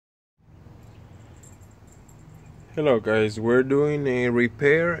Hello guys, we're doing a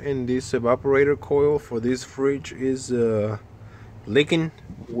repair in this evaporator coil for this fridge is leaking.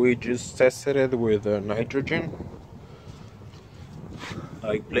 We just tested it with nitrogen.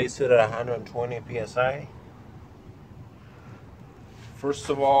 I placed it at 120 psi. First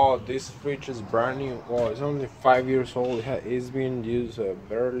of all, this fridge is brand new. Well, it's only 5 years old. It's been used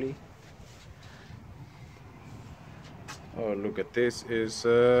barely. Oh, look at this. It's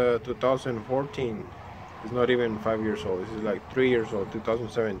 2014. It's not even 5 years old. This is like 3 years old.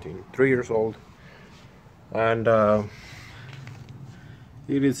 2017. 3 years old. And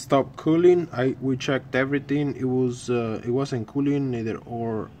it is stopped cooling. We checked everything. It wasn't cooling either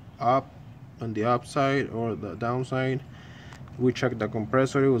or up on the upside or the downside. We checked the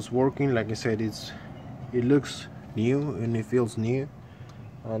compressor. It was working. Like I said, it looks new and it feels new.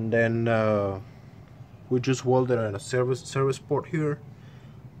 And then we just welded a service port here.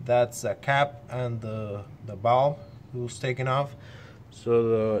 That's a cap and the valve was taken off. So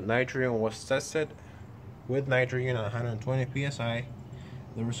the nitrogen was tested with nitrogen at 120 psi.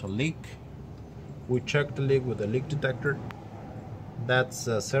 There was a leak. We checked the leak with a leak detector. That's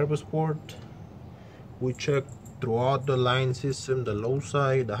a service port. We checked throughout the line system, the low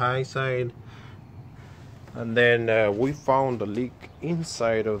side, the high side, and then we found the leak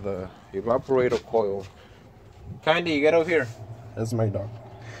inside of the evaporator coil. Candy, you get over here. That's my dog.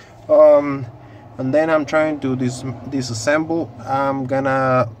 And then I'm trying to disassemble. I'm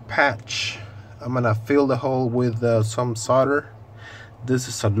gonna fill the hole with some solder. This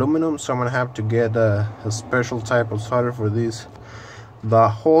is aluminum, so I'm gonna have to get a special type of solder for this. The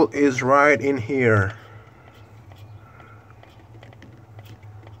hole is right in here.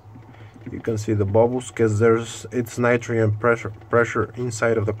 You can see the bubbles because it's nitrogen pressure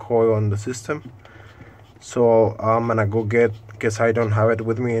inside of the coil on the system. So I'm gonna go get, because I don't have it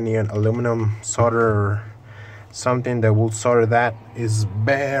with me, any aluminum solder or something that will solder that. Is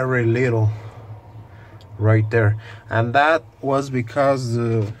very little right there, and that was because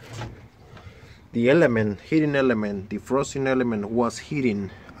the heating element, defrosting element was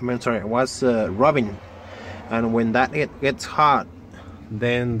rubbing, and when that gets hot,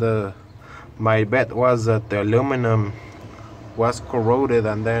 then my bet was that the aluminum was corroded,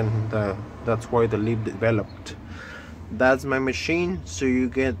 and then that's why the leak developed. That's my machine. So you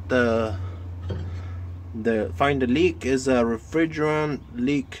get find the leak is a refrigerant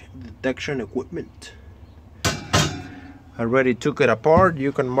leak detection equipment. I already took it apart.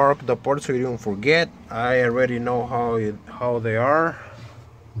 You can mark the parts so you don't forget. I already know how they are.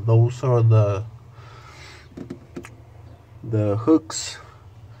 Those are the hooks,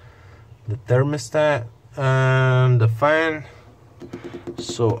 the thermostat, and the fan.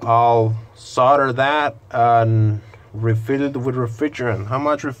 So I'll solder that and refill it with refrigerant. How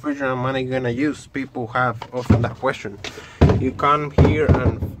much refrigerant am I gonna use? People have often that question. You come here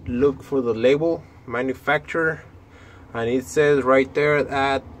and look for the label, manufacturer, and it says right there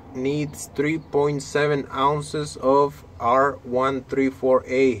that needs 3.7 ounces of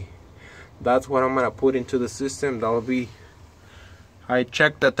R134A. That's what I'm gonna put into the system. That'll be, I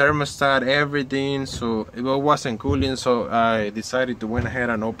checked the thermostat, everything, so it wasn't cooling, so I decided to went ahead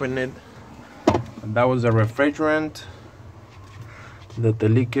and open it. And that was the refrigerant. The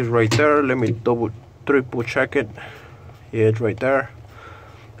leak is right there. Let me triple check it. Yeah, it's right there.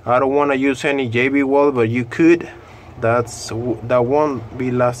 I don't want to use any JB weld, but you could. That won't be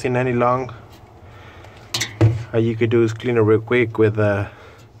lasting any long. All you could do is clean it real quick with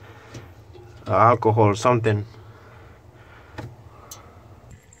alcohol or something.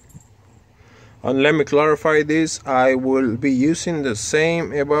 And let me clarify this, I will be using the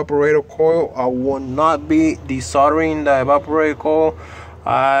same evaporator coil. I will not be desoldering the evaporator coil.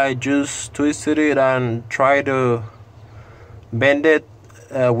 I just twisted it and tried to bend it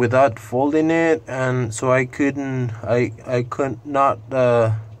without folding it, and so I could not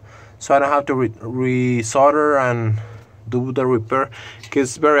so I don't have to re-solder and do the repair, because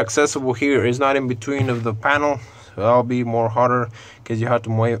it's very accessible here. It's not in between of the panel. That'll be more harder because you have to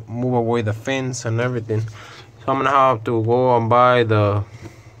move away the fins and everything. So I'm gonna have to go and buy the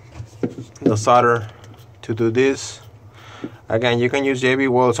solder to do this. Again, you can use JB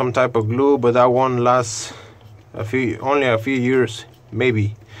weld, some type of glue, but that won't last only a few years,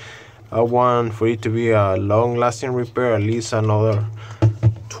 maybe. I want for it to be a long-lasting repair, at least another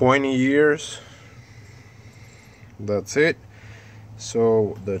 20 years. That's it.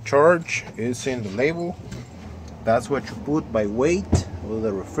 So the charge is in the label. That's what you put by weight with the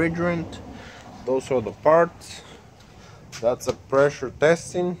refrigerant. Those are the parts. That's a pressure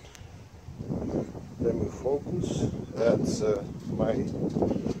testing. Let me focus. That's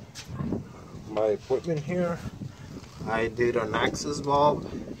my equipment here. I did an access bulb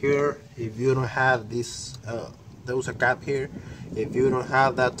here. If you don't have this, there was a cap here. If you don't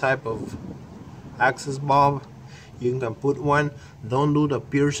have that type of access bulb, you can put one. Don't do the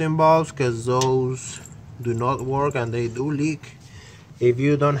piercing bulbs because those do not work and they do leak. If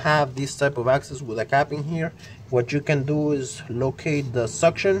you don't have this type of access with a cap in here, what you can do is locate the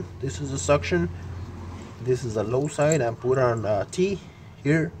suction. This is the suction. This is the low side, and put on a T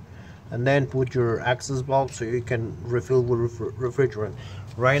here, and then put your access bulb so you can refill with refrigerant.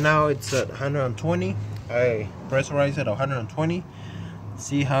 Right now it's at 120. I pressurize it at 120.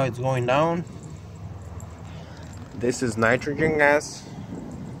 See how it's going down. This is nitrogen gas,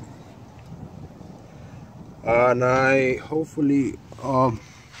 and I hopefully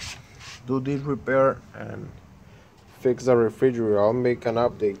do this repair and fix the refrigerator. I'll make an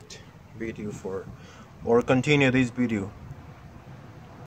update video for, or continue this video.